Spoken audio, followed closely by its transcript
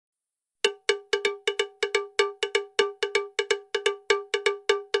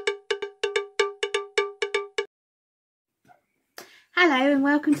Hello and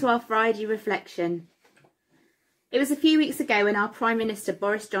welcome to our Friday reflection. It was a few weeks ago when our Prime Minister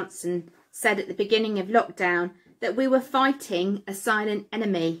Boris Johnson said at the beginning of lockdown that we were fighting a silent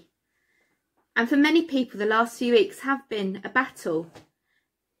enemy. And for many people the last few weeks have been a battle.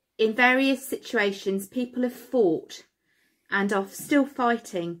 In various situations people have fought and are still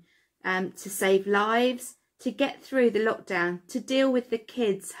fighting to save lives, to get through the lockdown, to deal with the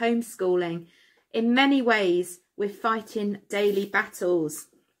kids homeschooling. In many ways we're fighting daily battles.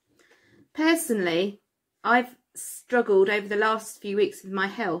 Personally, I've struggled over the last few weeks with my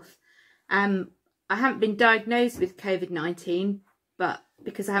health. I haven't been diagnosed with COVID-19, but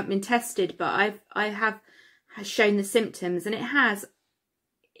because I haven't been tested, but I have shown the symptoms, and it has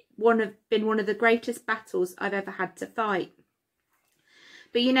been one of the greatest battles I've ever had to fight.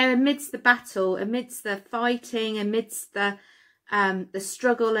 But you know, amidst the battle, amidst the fighting, amidst the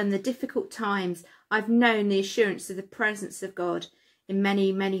struggle and the difficult times, I've known the assurance of the presence of God in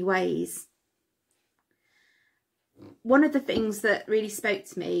many, many ways. One of the things that really spoke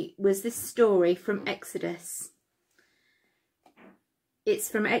to me was this story from Exodus. It's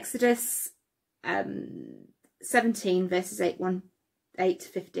from Exodus 17 verses 8 to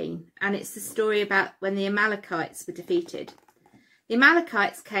 15, and it's the story about when the Amalekites were defeated. The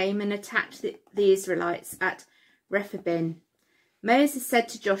Amalekites came and attacked the Israelites at Rephidim. Moses said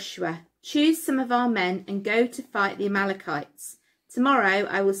to Joshua, "Choose some of our men and go to fight the Amalekites. Tomorrow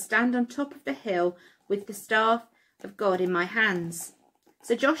I will stand on top of the hill with the staff of God in my hands."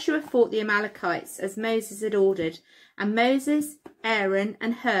 So Joshua fought the Amalekites as Moses had ordered, and Moses, Aaron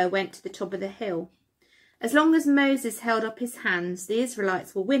and Hur went to the top of the hill. As long as Moses held up his hands, the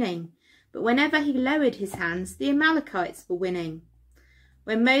Israelites were winning, but whenever he lowered his hands, the Amalekites were winning.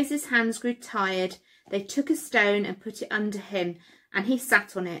 When Moses' hands grew tired, they took a stone and put it under him, and he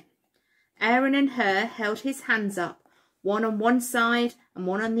sat on it. Aaron and Hur held his hands up, one on one side and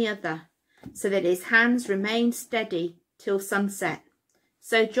one on the other, so that his hands remained steady till sunset.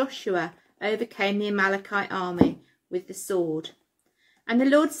 So Joshua overcame the Amalekite army with the sword. And the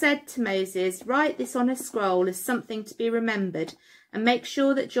Lord said to Moses, "Write this on a scroll as something to be remembered, and make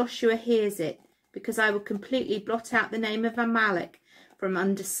sure that Joshua hears it, because I will completely blot out the name of Amalek from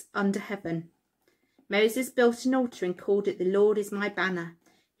under heaven." Moses built an altar and called it "The Lord is my banner."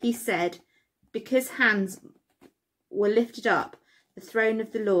 He said, because hands were lifted up, the throne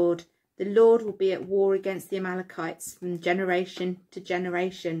of the Lord will be at war against the Amalekites from generation to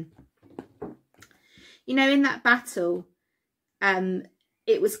generation. You know, in that battle,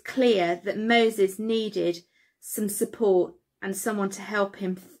 it was clear that Moses needed some support and someone to help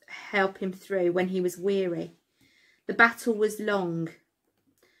him through when he was weary. The battle was long,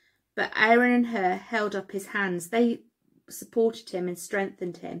 but Aaron and Hur held up his hands. They supported him and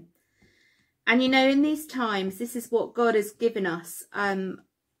strengthened him. And you know, in these times, this is what God has given us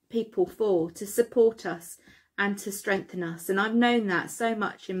people for, to support us and to strengthen us. And I've known that so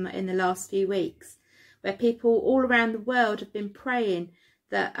much in the last few weeks, where people all around the world have been praying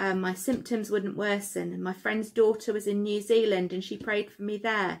that my symptoms wouldn't worsen. And my friend's daughter was in New Zealand and she prayed for me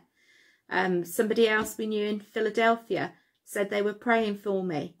there. Somebody else we knew in Philadelphia said they were praying for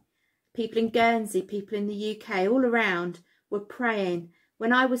me. People in Guernsey, people in the UK, all around were praying.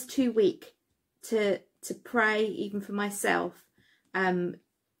 When I was too weak to pray even for myself,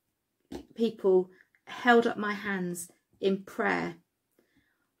 people held up my hands in prayer.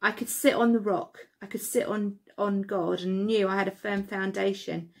 I could sit on the rock, I could sit on God, and knew I had a firm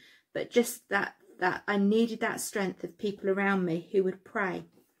foundation, but just that I needed that strength of people around me who would pray.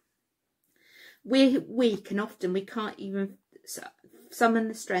 We're weak and often we can't even summon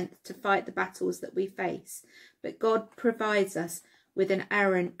the strength to fight the battles that we face, but God provides us with an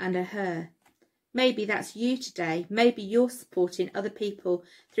Aaron and a Hur. Maybe that's you today. Maybe you're supporting other people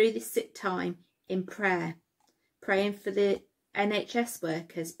through this sick time in prayer, praying for the NHS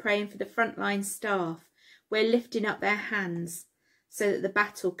workers, praying for the frontline staff. We're lifting up their hands so that the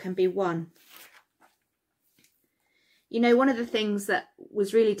battle can be won. You know, one of the things that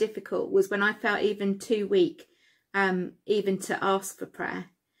was really difficult was when I felt even too weak even to ask for prayer.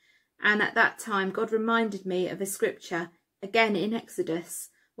 And at that time, God reminded me of a scripture, again in Exodus,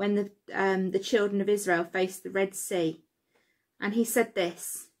 when the children of Israel faced the Red Sea. And he said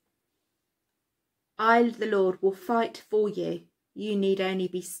this, "I, the Lord, will fight for you. You need only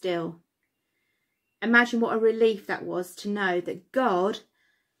be still." Imagine what a relief that was to know that God,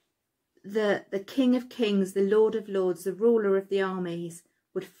 the King of Kings, the Lord of Lords, the ruler of the armies,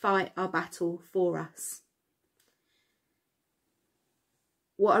 would fight our battle for us.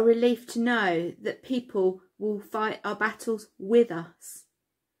 What a relief to know that people will fight our battles with us.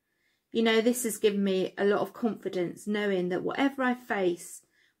 You know, this has given me a lot of confidence, knowing that whatever I face,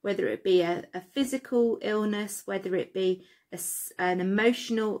 whether it be a physical illness, whether it be an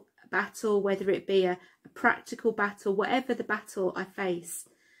emotional battle, whether it be a practical battle, whatever the battle I face,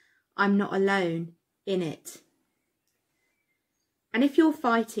 I'm not alone in it. And if you're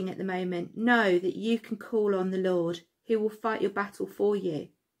fighting at the moment, know that you can call on the Lord, who will fight your battle for you.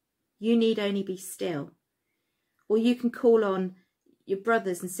 You need only be still. Or you can call on your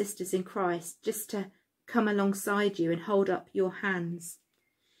brothers and sisters in Christ just to come alongside you and hold up your hands.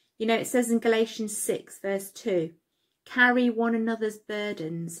 You know, it says in Galatians 6 verse 2, carry one another's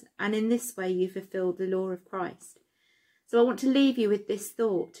burdens, and in this way you fulfill the law of Christ. So I want to leave you with this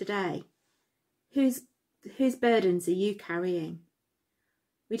thought today. Whose burdens are you carrying?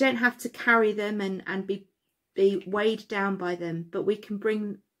 We don't have to carry them and be weighed down by them, but we can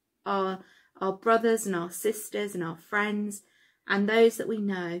bring our brothers and our sisters and our friends and those that we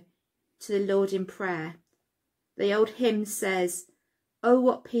know to the Lord in prayer. The old hymn says, oh,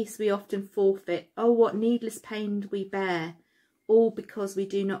 what peace we often forfeit, oh, what needless pain we bear, all because we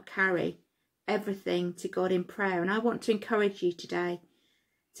do not carry everything to God in prayer. And I want to encourage you today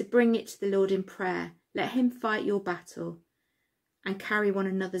to bring it to the Lord in prayer. Let him fight your battle and carry one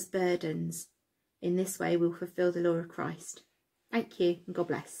another's burdens. In this way we'll fulfill the law of Christ. Thank you and God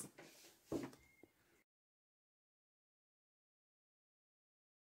bless.